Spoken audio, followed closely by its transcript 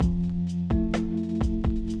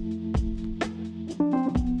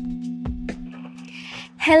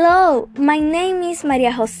Hello, my name is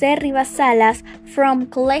María José Rivas Salas from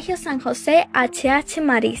Colegio San José H.H.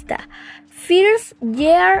 Marista, first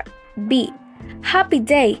year B. Happy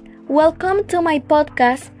day! Welcome to my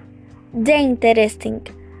podcast, The Interesting.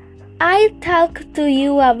 I talk to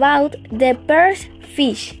you about the perch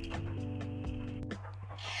fish.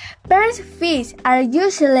 Perch fish are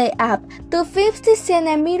usually up to 50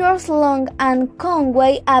 centimeters long and can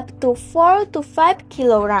weigh up to 4 to 5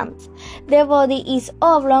 kilograms. The body is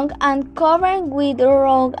oblong and covered with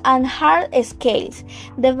rough and hard scales.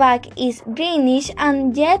 The back is greenish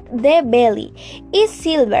and yet the belly is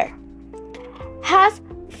silver. Has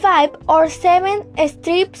 5 or 7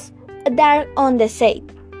 strips dark on the side.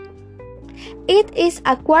 It is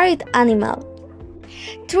an aquatic animal.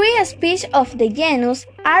 3 species of the genus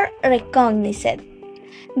are recognized: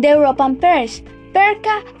 the European perch,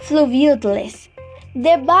 Perca fluviatilis,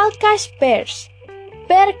 the Balkash perch,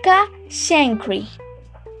 Perca schenkri,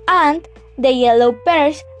 and the yellow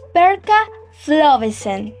perch, Perca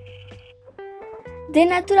flovescens. The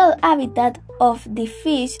natural habitat of the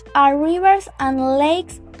fish are rivers and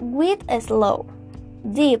lakes with slow,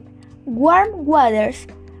 deep, warm waters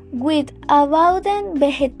with abundant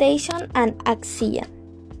vegetation and oxygen.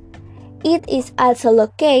 It is also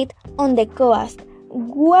located on the coast,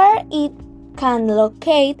 where it can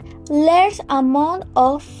locate large amounts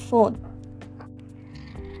of food.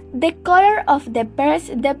 The color of the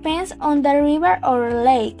perch depends on the river or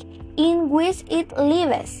lake in which it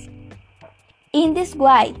lives. In this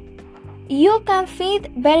way, you can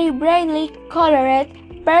feed very brightly colored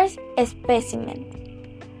perch specimens,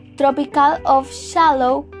 tropical of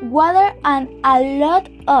shallow water and a lot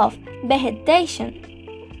of vegetation,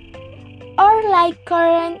 or like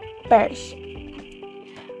current perch,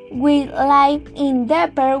 which live in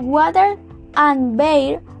deeper water and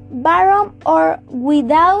bear barren or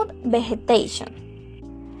without vegetation.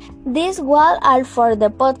 This was all for the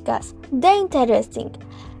podcast, The Interesting.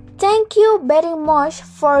 Thank you very much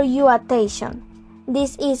for your attention.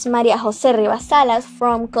 This is María José Rivas Salas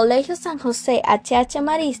from Colegio San José H.H.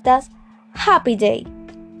 Maristas. Happy day!